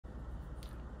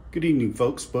Good evening,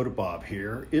 folks. Bota Bob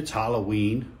here. It's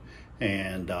Halloween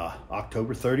and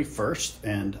October 31st,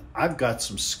 and I've got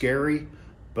some scary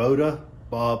Bota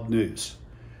Bob news.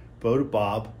 Bota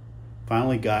Bob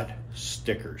finally got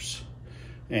stickers,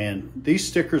 and these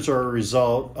stickers are a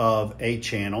result of a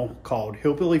channel called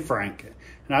Hillbilly Frank,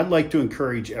 and I'd like to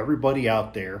encourage everybody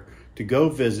out there to go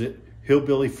visit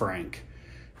Hillbilly Frank.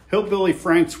 Hillbilly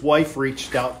Frank's wife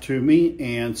reached out to me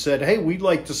and said, "Hey, we'd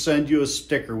like to send you a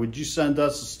sticker. Would you send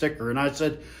us a sticker?" And I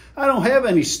said, "I don't have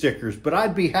any stickers, but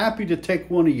I'd be happy to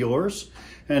take one of yours.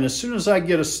 And as soon as I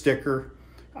get a sticker,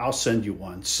 I'll send you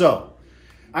one." So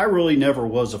I really never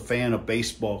was a fan of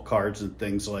baseball cards and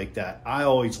things like that. I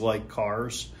always liked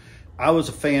cars. I was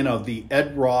a fan of the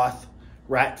Ed Roth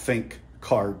Ratfink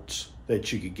cards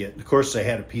that you could get. Of course, they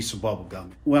had a piece of bubble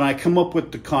gum. When I come up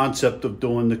with the concept of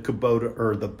doing the Kubota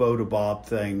or the Bota Bob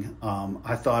thing,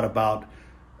 I thought about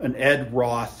an Ed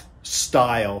Roth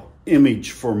style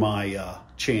image for my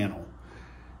channel,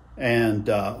 and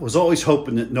was always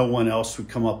hoping that no one else would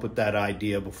come up with that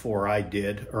idea before I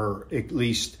did, or at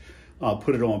least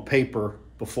put it on paper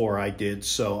before I did.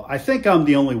 So I think I'm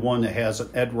the only one that has an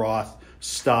Ed Roth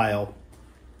style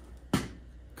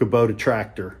Kubota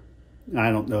tractor. I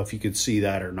don't know if you can see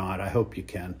that or not. I hope you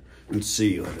can and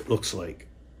see what it looks like.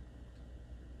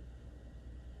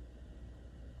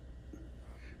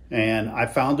 And I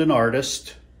found an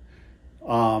artist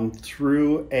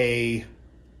through a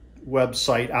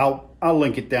website. I'll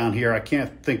link it down here. I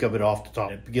can't think of it off the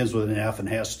top. It begins with an F and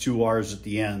has two R's at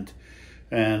the end.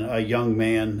 And a young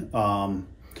man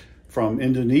from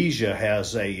Indonesia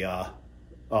has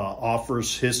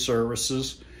offers his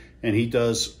services. And he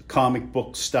does comic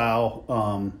book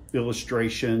style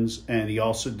illustrations, and he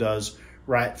also does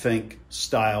Ratfink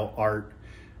style art.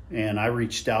 And I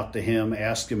reached out to him,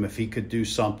 asked him if he could do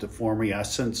something for me. I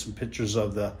sent some pictures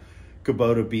of the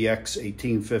Kubota BX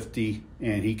 1850,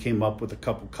 and he came up with a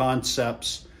couple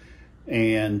concepts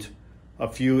and a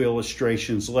few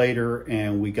illustrations later,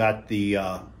 and we got the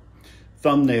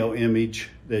thumbnail image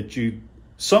that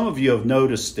some of you have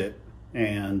noticed it.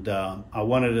 And I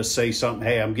wanted to say something.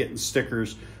 Hey, I'm getting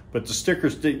stickers, but the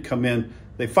stickers didn't come in.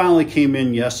 They finally came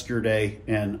in yesterday,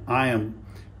 and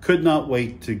could not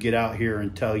wait to get out here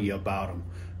and tell you about them.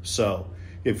 So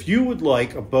if you would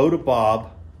like a Bota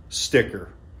Bob sticker,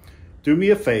 do me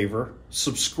a favor,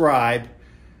 subscribe,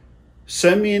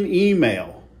 send me an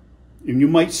email, and you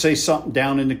might say something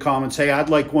down in the comments. Hey, I'd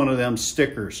like one of them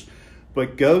stickers.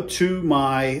 But go to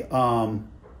my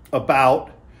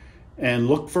about and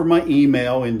look for my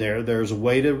email in there. There's a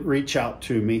way to reach out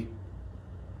to me.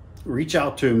 Reach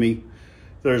out to me.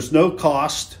 There's no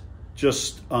cost.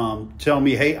 Just tell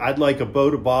me, hey, I'd like a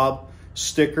Bota Bob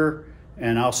sticker,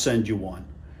 and I'll send you one.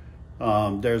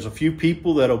 There's a few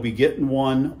people that'll be getting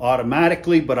one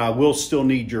automatically, but I will still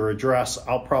need your address.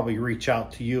 I'll probably reach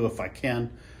out to you if I can.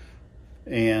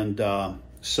 And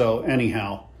so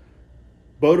anyhow,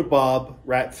 Bota Bob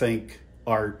Ratfink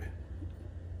art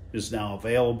is now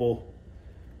available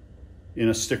in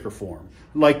a sticker form.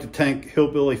 I'd like to thank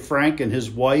Hillbilly Frank and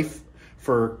his wife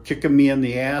for kicking me in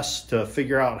the ass to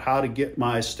figure out how to get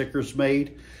my stickers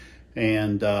made,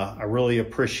 and I really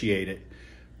appreciate it.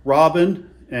 Robin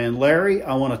and Larry,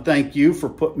 I want to thank you for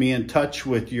putting me in touch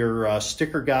with your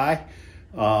sticker guy.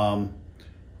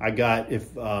 I got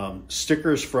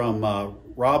stickers from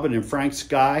Robin and Frank's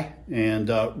guy,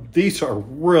 and these are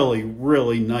really,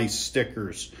 really nice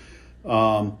stickers.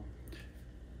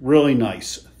 Really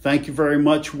nice. Thank you very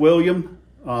much, William,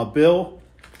 Bill.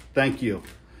 Thank you.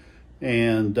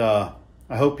 And I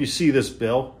hope you see this,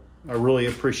 Bill. I really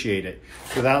appreciate it.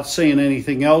 Without saying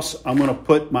anything else, I'm going to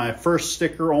put my first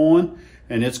sticker on,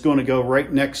 and it's going to go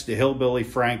right next to Hillbilly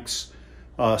Frank's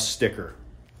sticker.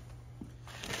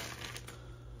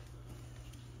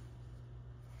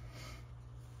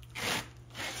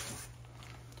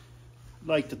 I'd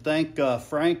like to thank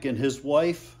Frank and his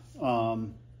wife,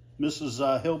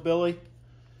 Mrs. Hillbilly.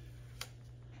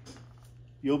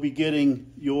 You'll be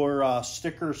getting your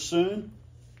sticker soon.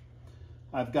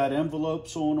 I've got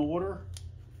envelopes on order,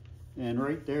 and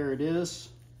right there it is.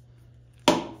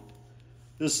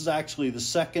 This is actually the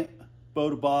second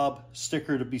Bota Bob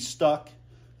sticker to be stuck.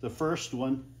 The first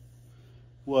one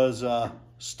was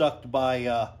stuck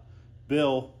by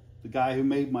Bill, the guy who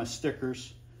made my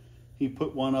stickers. He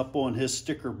put one up on his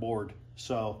sticker board,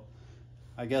 so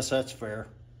I guess that's fair.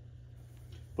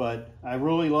 But I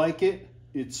really like it.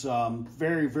 It's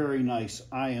very, very nice.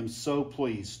 I am so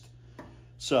pleased.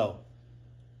 So,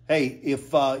 hey,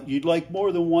 if you'd like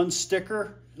more than one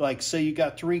sticker, like say you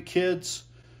got 3 kids,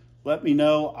 let me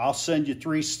know. I'll send you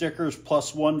 3 stickers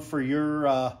plus one for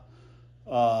your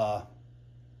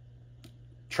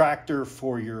tractor,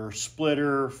 for your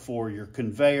splitter, for your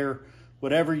conveyor,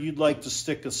 whatever you'd like to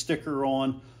stick a sticker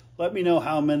on. Let me know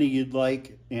how many you'd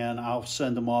like, and I'll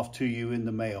send them off to you in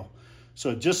the mail.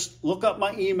 So just look up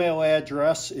my email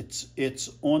address. It's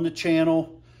on the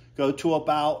channel. Go to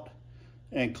About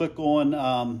and click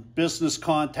on business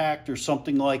contact or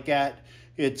something like that.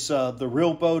 It's the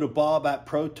real Bota Bob at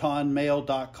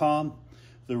protonmail.com.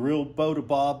 The real Bota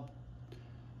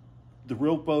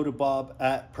Bob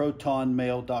at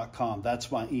protonmail.com.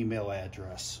 That's my email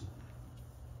address.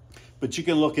 But you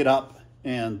can look it up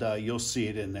and you'll see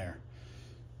it in there.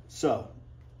 So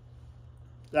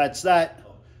that's that.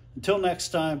 Until next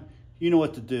time, you know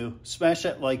what to do. Smash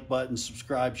that like button,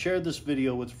 subscribe, share this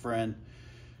video with a friend,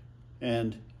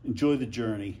 and enjoy the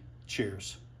journey.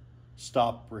 Cheers.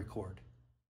 Stop record.